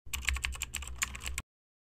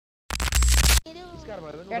Scar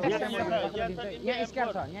भयो भने यहाँ स्कार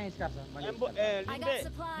छ एम्बो लिन्दे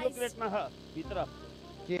यो क्रेटमा छ भित्र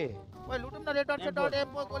के ओइ लुटुम न रेड डट छ डट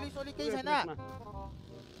एम्बो गोली सोली केही छैन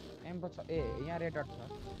एम्बो छ ए यहाँ रेड डट छ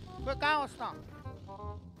ओइ कहाँ होस् त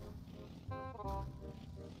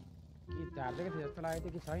कि झार्दै थियो जस्तो लाग्यो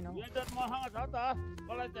कि छैन रेड डट मसँग छ त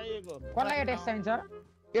मलाई चाहिएको कसलाई एटेक्स चाहिन्छ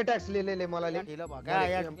एट्याक्स ले मलाई ले ढिलो भगा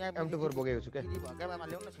यार M24 बोकेको छु के ढिलो भगा मामा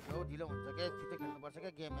ल्याउन छिटो ढिलो हुन्छ के छिटो खेल्नु पर्छ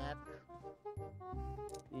के गेम यार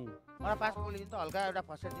मलाई पास गोली दिन त हल्का एउटा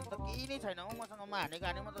फर्स्ट एड दिन त केही नै छैन हो मसँग म हानेको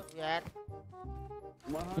हाने म त यार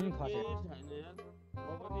मलाई छैन यार म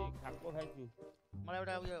पनि खाएको खाइछु मलाई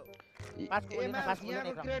एउटा उयो पास गोली न पास गोली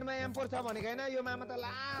यहाँको ट्रेडमा M4 छ भनेको हैन यो मामा त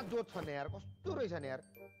ला जोत छ नि यार कस्तो रहेछ नि यार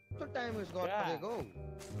कस्तो टाइम वेस्ट गरिसकेको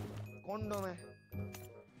कन्डोमा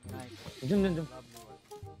जुम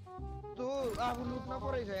तँ आफू लुट्न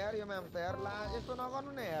परेछ यार यो मामा त यार ला यस्तो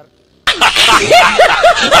नगर्नु न यार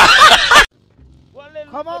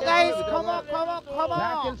खमो गाइस खमो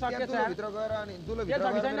तेल सकेछ यार भित्र गएर अनि दुलो भित्र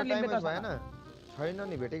गएर टाइम वेस्ट भएन छैन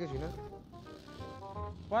नि भेटेको छैन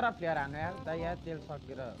पर प्लेयर हान्नु यार दाइ यार तेल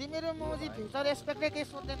सकेर तिमीहरु मुजी फ्युचर एक्सपेक्ट के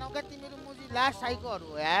सोच्दैनौ के तिमीहरु मुजी लास्ट साइकोहरु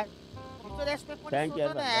हो यार फ्युचर एक्सपेक्ट पनि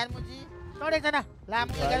सोच्दैन यार मुजी टडे जना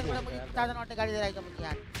लामो गाडी मलाई मुजी 5000 अटे गाडी दिएर आइको मुजी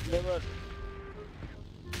यार लेबर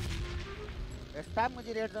यस्ता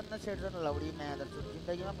मुजी रेड जन न सेट जन लौडी नयाँ दर्शक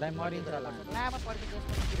जिन्दगीमा दाइ मरिन्छ होला नाम पढ्दै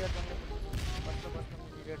त्यसको मुजी रेड जन कस्तो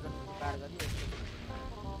मुजी रेड जन पार गरी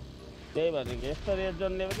त्यही भनेको यस्तो रेड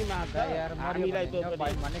जोनले पनि मार्छ यार हामीलाई त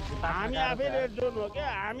हामी आफै रेड जोन हो के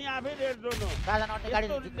हामी आफै रेड जोन हो दादा अटे गाडी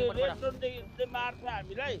रेड जोनले मार्छ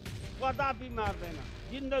हामीलाई कदापि मार्दैन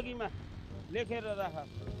जिन्दगीमा लेखेर राख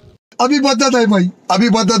अभी बद्दत है भाइ अभी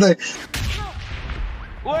बद्दत है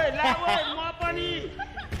ओइ ला ओइ म पनि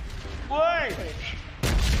ओइ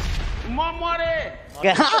म मरे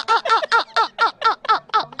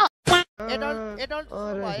एडल्ट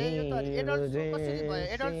भयो यो त एडल्ट कसरी भयो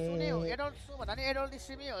एडल्ट सुने हो एडल्ट सु भन्दा नि एडल्ट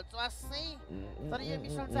स्ट्रिमै हो च्वासै तर यो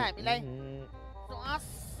मिसन चाहिँ हामीलाई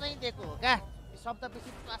च्वासै दिएको हो क्या शब्द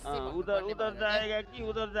बेसी च्वासै उधर जाएगा कि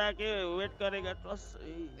उधर जाके वेट करेगा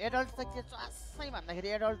च्वासै एडल्ट त के च्वासै भन्दाखेरि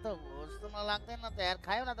एडल्ट त हो जस्तो मलाई लाग्दैन त यार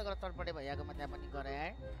खायो न त गरेर चटपटे भइयाको म त्यहाँ पनि गरे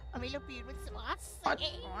यार अमिलो पिर पनि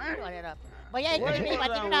च्वासै भनेर भैया एकचोटि फेरि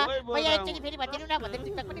भनिदिनु न भैया एकचोटि फेरि भनिदिनु न भन्दै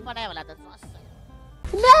टिकटक पनि बनायो होला त च्वासै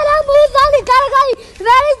मेरा मुंह से निकल गई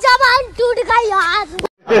मेरी जबान टूट गई यार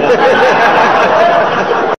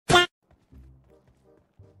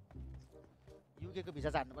युके को भिजा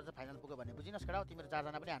हान्नु पर्छ फाइनल पुग्यो भने बुझिनस् केटा तिम्रो 4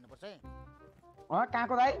 जना पनि हान्नु पर्छ है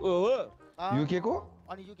कहाँको दाइ ओहो युके को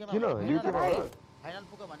अनि युके मा किन युके मा फाइनल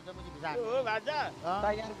पुग्यो भने त मैले भिजा हान्नु ओ भाजा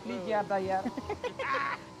दाइ यार प्लिज यार दाइ यार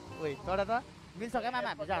ओइ तडा त मिल्छ के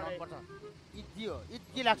मामा भिजा हान्नु पर्छ इज्जी हो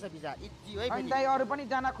इज्जी लाग्छ भिजा इज्जी है अनि दाइ अरु पनि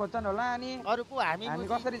जान खोज्छन् होला अनि अरु को हामी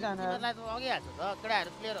कसरी जान तिमीलाई त अघि हाल्छ त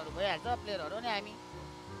केटाहरु प्लेयरहरु भइहाल्छ प्लेयरहरु नि हामी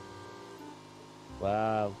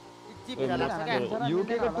वाउ इज्जी भिजा लाग्छ के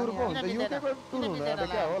युके को टुर को हुन्छ युके को टुर हुँदा त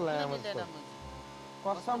के होला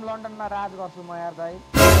कसम लन्डनमा राज गर्छु म यार दाइ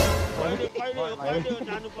कहिले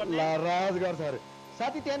जानु पर्ने ला राज गर्छ अरे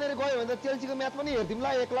साथी त्यहाँनेर गयो भने त चेल्सीको म्याच पनि हेर्दिम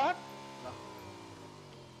ला 1 लाख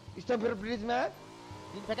स्टम्फोर्ड ब्रिजमा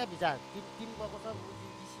दिन्छ क्या भिजा टिम गएको छ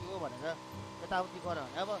बिसी हो भनेर यताउति गर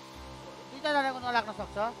भने अब दुईटा जनाको नलाग्न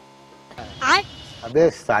सक्छ अबे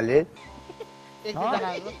साले एक दुईटा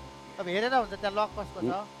जनाको अब हेरेर हुन्छ त्यहाँ लक कसको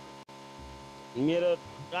छ मेरो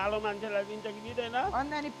कालो मान्छेलाई दिन्छ कि दिदैन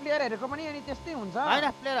अनि प्लेयरहरुको पनि अनि त्यस्तै हुन्छ हैन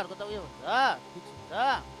प्लेयरहरुको त उयो हुन्छ फिक्स हुन्छ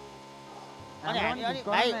अनि हामी अनि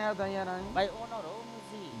भाइ ओनर हो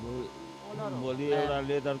मुजी भोलि एउटा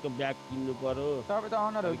लेदरको ब्याग किन्नु पर्यो तपाईँ त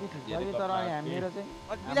अनर हो कि तर मेरो चाहिँ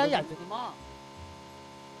मिलाइहाल्छु नि म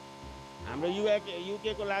हाम्रो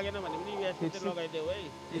युके को लागेन भने पनि युएस चाहिँ लगाइदेऊ है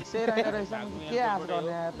फिक्सै रहेछ के आश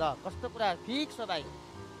गर्ने यार ल कस्तो कुरा फिक्स हो भाइ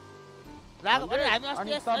लाग्यो भने हामी अस्ति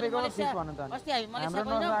तपाईको फिक्स भन्नु त अस्ति हामी मलेसिया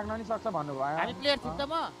हाम्रो नलाग्न नि सक्छ भन्नु भयो हामी प्लेयर थियौँ त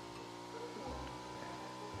म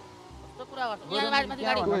कस्तो कुरा गर्छ यहाँ माथि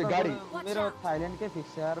गाडी मेरो थाइल्यान्डकै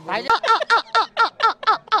फिक्स यार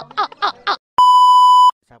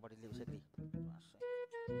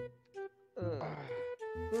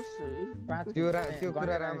त्यो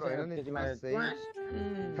कुरा राम्रो हैन नि चाहिँ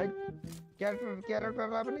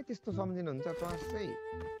क्यारेक्टरलाई पनि त्यस्तो सम्झिनुहुन्छ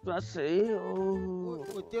ट्वासै ओ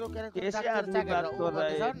तेरो क्यारेक्टर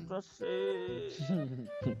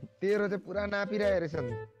तेरो चाहिँ पुरा नापिरहेको रहेछन्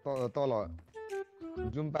तल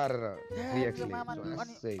जुम पारेर रिएक्सन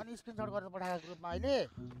अनि स्क्रिनशट गरेर पठाएको ग्रुपमा अहिले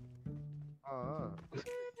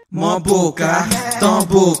म बोका त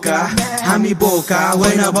बोका हामी बोका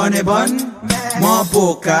होइन भने भन् म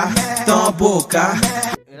बोका त बोका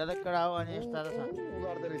हेर त कडा हो अनि यस्ता त छ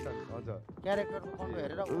गर्दै रहेछन् हजुर क्यारेक्टरको कन्ट्रो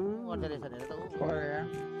हेरेर उ गर्दै रहेछ हेरेर त उ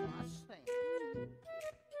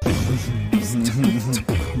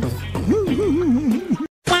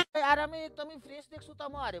आरामै एकदमै फ्रेस देख्छु त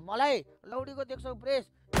म अरे मलाई लौडीको देख्छौ फ्रेस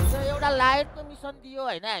एउटा लायनको मिसन दियो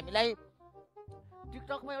हैन हामीलाई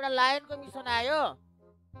टिकटकमा एउटा लायनको मिसन आयो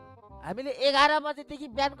हामीले 11 बजेदेखि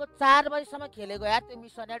बिहानको 4 बजेसम्म खेलेको यार त्यो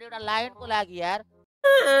मिसन यार एउटा लायनको लागि यार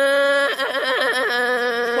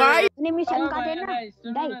मिसन कटेन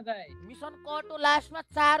मिसन कटो लास्टमा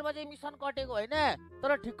 4 बजे मिसन कटेको हैन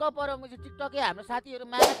तर ठिक्क पर्यो मुझे टिकटके हाम्रो साथीहरु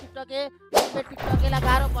माया टिकटकेलाई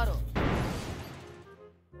गाह्रो पर्यो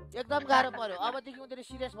एकदम गाह्रो पर्यो अबदेखि उनीहरु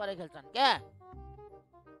सिरियस भएर खेल्छन् क्या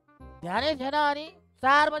ध्यानै थिएन अनि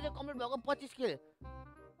 4 बजे कम्प्लिट भएको 25 किल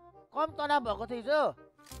कम तनाव भएको थियो जो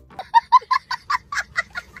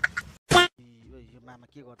यो मामा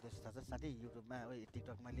के गर्दैछ थाहा छ साथी युट्युबमा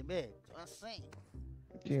टिकटकमा लिम्बे जसै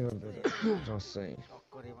के गर्दै जसै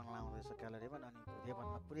रेबन लाउँदैछ कालो रेबन अनि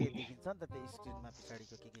रेबनमा पुरै देखिन्छ नि त त्यो स्क्रिनमा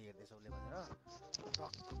पछाडीको के हेर्दैछ उसले भनेर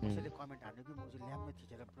कसैले कमेन्ट हान्यो कि मुझे ल्याम्मै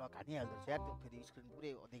थिचेर ब्लक हानिहाल्दैछ यार त्यो फेरि स्क्रिन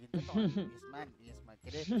पुरै देखिन्छ त यसमा के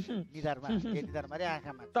रे निधारमा रे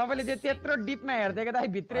आँखामा तपाईले त्यत्रो डिपमा हेर्दै के दाइ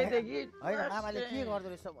भित्रै देखि हैन मामाले के गर्दै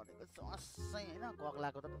रहेछ भनेको जसै हैन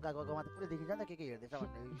गगलाको त गगमा त पुरै देखिन्छ नि त के हेर्दैछ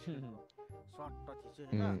भन्ने सर्ट थिच्यो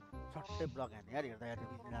हैन सट्टै ब्लक हाने यार हेर्दा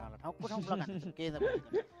निधारवाला ठाउँको ठाउँ ब्लक हान्छ के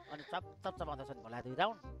अनि चप चपाउँदैछन् भोला दुई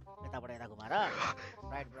राउन्ड यताबाट यता घुमाएर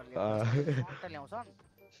राइट ब्लक ल्याउँछन्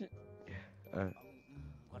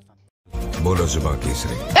बोलो जुबान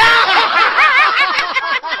केसरी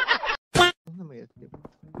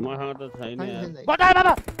मसँग त छैन यार बटा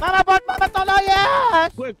बाबा मामा तल यार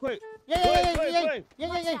कोइ यही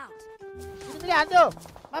इनिमिले हान्दियो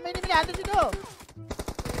मामा इनिमिले हान्दियो छिटो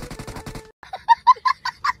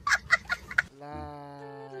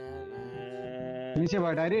निचे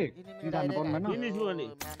भयो डाइरेक्ट जानु पर्दैन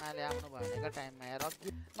मामाले आउनु भनेको टाइममा यार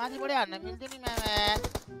माथिबाटै हान्न मिल्थ्यो नि मामा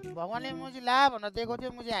भगवानले मुजी ला भन्न दिएको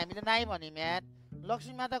थियो मुजी हामीले नाइ भन्यौँ यार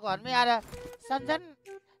लक्ष्मी माता घरमै आएर सन्जन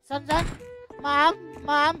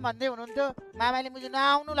माम भन्दै हुनुहुन्थ्यो मामाले मुजी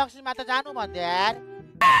नआउनु लक्ष्मी माता जानु भन्थ्यो यार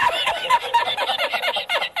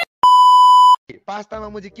पास्तामा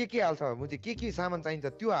मुझे के हाल्छ मुझे के सामान चाहिन्छ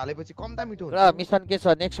त्यो हालेपछि कम त मिठो हुन्छ र मिसन के छ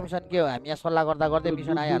नेक्स्ट मिसन के हो हामी यहाँ सल्लाह गर्दै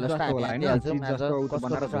मिसन आइहाल्छ नि हामी हाल्छौँ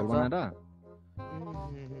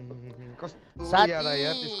कस्तो याद आयो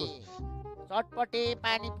यार त्यसको चटपटे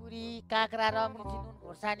पानीपुरी काँक्रा र मिठी नुन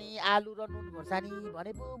खोर्सानी आलु र नुन खोर्सानी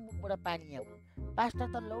भने पो मुखबाट पानी आउँछ पास्ता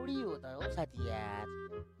त लौडी हो त हो साथी यार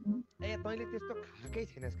ए तैले त्यस्तो खाकै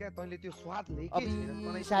छैनस् क्या तैले त्यो स्वाद लेकै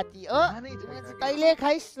छैनस् साथी ओ तैले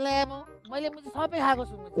खाइस ल्यामो मैले मुझे सबै खाएको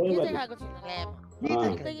छु मुझे के चाहिँ खाएको छैन ल्यामो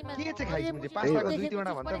के चाहिँ खाइस मुझे पास्ताको दुई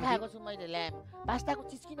तीनवटा भन्छ खाएको छु मैले ल्याम पास्ताको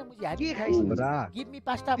चिज किन मुझे के खाइस गिभ मी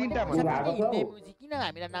पास्ता तीनटा मुझे किन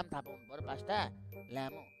हामीलाई नाम थाहा पाउनु पर्यो पास्ता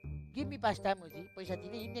ल्यामो गिभ मी पास्ता मुझे पैसा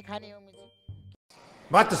दिने हिँड्ने खाने हो मुझे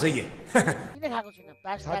बात तो सही है किन खाएको छैन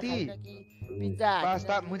पास्ता साथी कि पिज्जा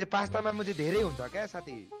पास्ता मुझे पास्तामा मुझे धेरै हुन्छ क्या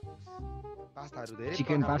साथी पास्ताहरु धेरै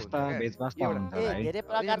चिकन पास्ता भेज पास्ता हुन्छ है धेरै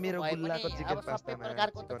प्रकारको मेरो गुल्लाको चिकन पास्ता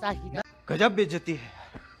प्रकारको त चाहिन्छ गजब बेइज्जती है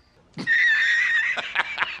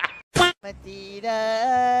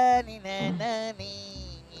मतिरानी ननी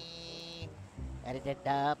अरे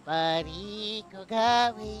जड्डा पारीको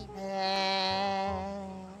गाविना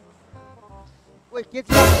ओइ के छ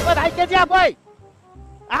भाइ के छ भाइ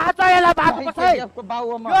आज यसलाई बाटो पछै यो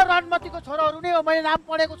रणमतीको छोराहरु नै हो मैले नाम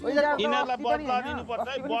पढेको छु इनरलाई बदला दिनु पर्छ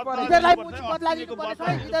इनरलाई बदला दिनु पर्छ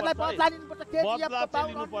इनरलाई बदला दिनु पर्छ के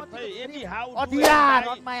दिनु पर्छ एनी हाउ अधिया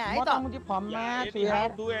रनमाया है त मुझे फर्ममा छु यार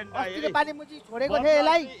अस्तिको पानी मुझी छोडेको थिए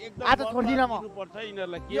यसलाई आज छोड्दिन म पर्छ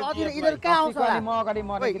इनरलाई के इनर कहाँ आउँछ होला म अगाडि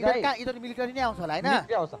मरे कि दाइ इनर मिलिटरी नै आउँछ होला हैन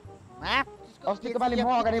के आउँछ माफ अस्तिको पाली म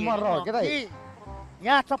अगाडि मरेर हो के दाइ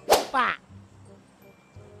यहाँ छ पुष्पा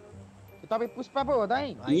तपाई पुष्पा पो हो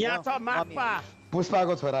दाइ यहाँ छ मापा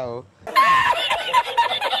पुष्पाको छोरा हो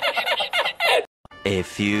A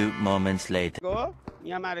few moments later.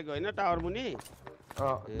 यहाँ मारेको हैन टावर मुनि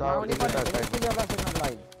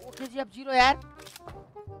केजीएफ 0 यार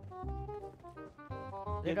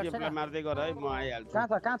केजीएफ मार्दै गर है म आइहाल्छु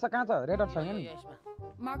कहाँ छ रेडर छैन नि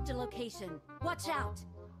Mark the location. Watch out.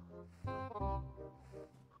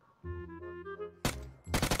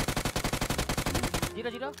 Zero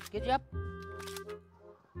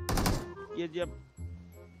KGF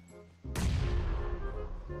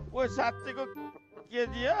ओइ साच्चैको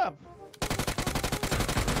केजीएफ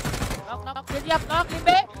केजीएफ नक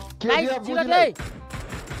लिम्बे केजीएफ ले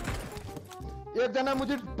एकजना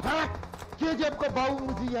मुझे भाग केजीएफ को बाउ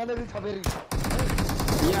मुझे यहाँले छ फेरि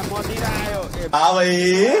यहाँ मदिरा आयो हाँ भाई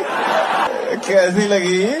कैसी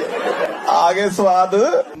लगी आगे स्वाद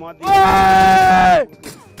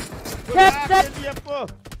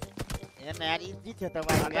यार इजी थियो त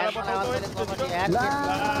भाइ यार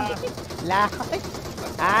ला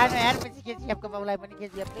यार पछि केजीएफ को बाबुलाई पनि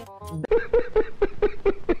केजीएफ ले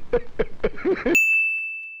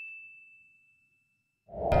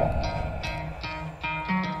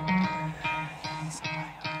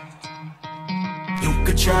You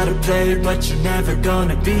could try to play, but you're never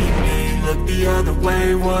gonna beat me. Look the other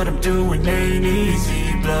way, what I'm doing ain't easy.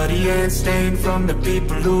 Bloody hands stained from the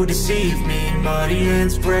people who deceive me. Muddy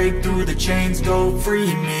hands break through the chains, go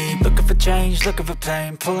free me. Looking for change, looking for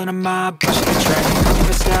pain, pulling a mob, pushing the train.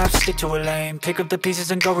 Never stop, stick to a lane, pick up the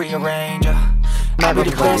pieces and go rearrange. Might be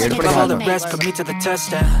the best, but all the rest put me to the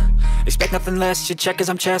test. Expect nothing less, your check as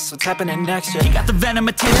I'm chess, what's happening next? He got the venom,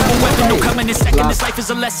 a tangible weapon, no coming in second. This life is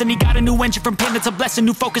a lesson, he got a new engine from pain, that's a blessing.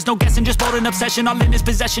 New focus, no guessing, just bold and obsession, all in his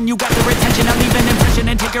possession. You got their attention, I'll leave an impression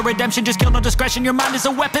and take your redemption. Just kill, no discretion, your mind is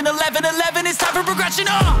a weapon. 11-11, it's time for progression.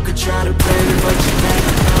 You could try to play, but you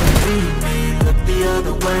never gonna beat me. Look the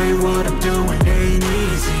other way, what I'm doing ain't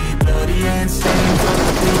easy. Bloody hands stained from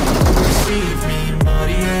the people who deceive me.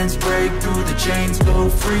 Muddy hands break through the chains, go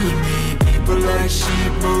free me. People like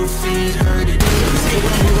sheep move feet, hurt it easy.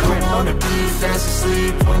 You don't wanna be fast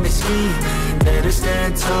asleep when they scheming. Better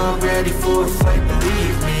stand tall, ready for a fight,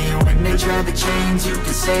 believe me. When they try the chains, you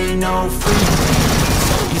can say no, free me.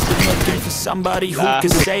 He's been looking for somebody who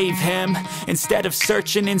could save him, instead of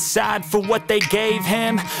searching inside for what they gave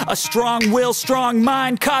him. A strong will, strong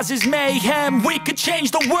mind causes mayhem. We could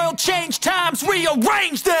change the world, change times,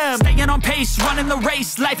 rearrange them. Staying on pace, running the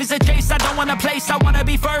race. Life is a chase, I don't want a place, I wanna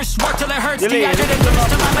be first. Work till it hurts, dehydrated thirst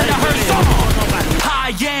till I'm in a hearse.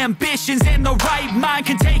 High ambitions and the right mind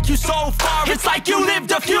can take you so far. It's like you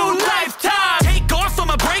lived a few lifetimes. Take off from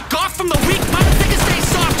a break off from the weak mind. They can stay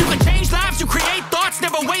soft, you can change lives, you create thoughts,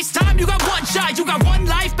 never waste time. You got one shot, you got one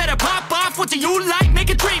life, better pop off. What do you like? Make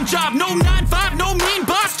a dream job. No 9-5, no mean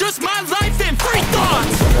boss, just my life and free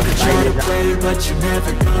thoughts. Try to play, but you're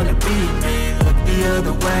never gonna beat me. Look the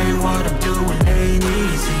other way, what I'm doing ain't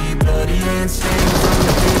easy. Bloody hands stained from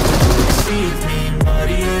the people who deceive me.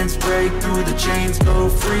 Muddy hands break through the chains, go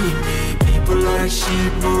free me. People like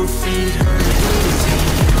sheep move feet, hurt it easy.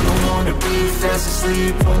 You don't wanna be fast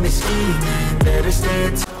asleep when they scheming. Better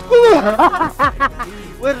stand tall.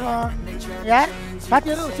 We're wrong. यार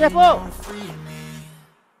साथीहरु safe हो.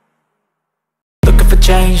 Looking for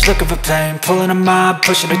change, looking for pain, pulling a mob,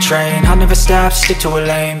 pushing a train. I'll never stop, stick to a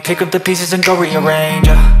lane, pick up the pieces and go rearrange.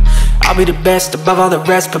 I'll be the best above all the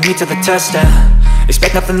rest, put me to the test.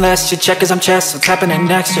 Expect nothing less, your check as I'm chess, what's happening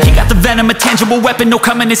next? He got the venom, a tangible weapon, no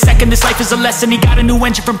coming in second. This life is a lesson, he got a new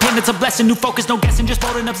engine from pain, that's a blessing. New focus, no guessing, just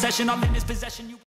bold and obsession, all in his possession.